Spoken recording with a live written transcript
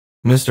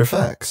Mr.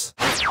 Facts.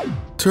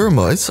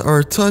 Termites are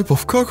a type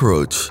of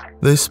cockroach.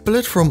 They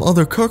split from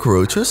other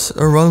cockroaches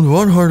around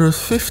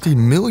 150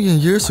 million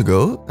years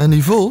ago and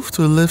evolved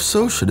to live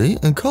socially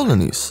in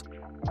colonies.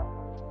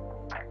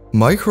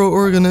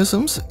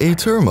 Microorganisms eat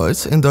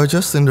termites in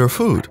digesting their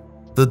food.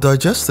 The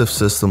digestive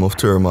system of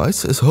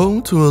termites is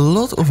home to a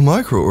lot of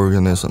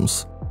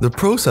microorganisms. The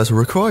process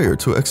required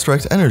to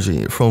extract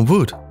energy from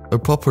wood, a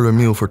popular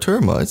meal for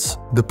termites,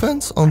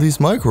 depends on these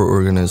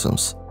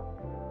microorganisms.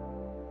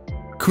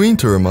 Queen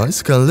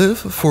termites can live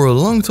for a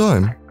long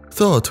time.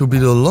 Thought to be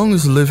the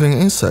longest living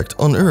insect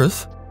on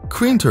Earth,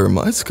 queen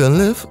termites can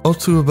live up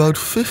to about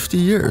 50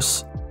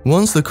 years.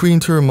 Once the queen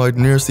termite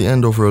nears the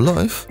end of her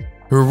life,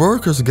 her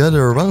workers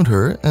gather around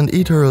her and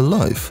eat her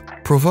alive,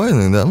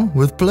 providing them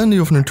with plenty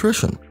of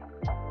nutrition.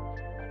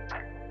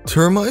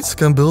 Termites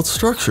can build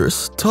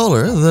structures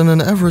taller than an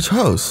average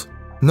house.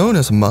 Known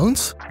as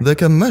mounds, they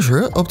can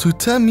measure up to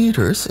 10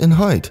 meters in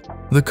height.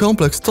 The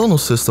complex tunnel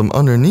system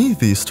underneath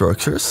these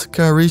structures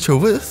can reach a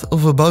width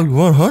of about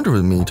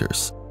 100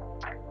 meters.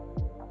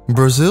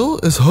 Brazil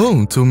is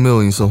home to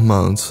millions of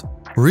mounds.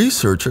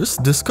 Researchers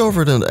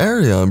discovered an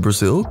area in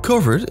Brazil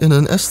covered in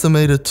an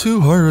estimated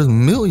 200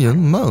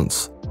 million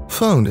mounds.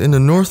 Found in the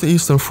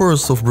northeastern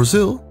forests of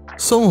Brazil,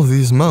 some of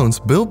these mounds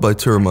built by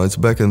termites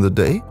back in the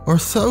day are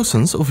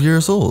thousands of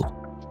years old.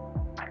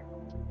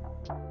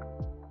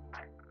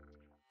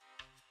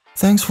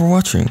 Thanks for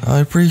watching, I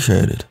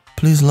appreciate it.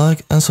 Please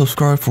like and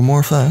subscribe for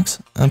more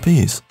facts, and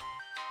peace.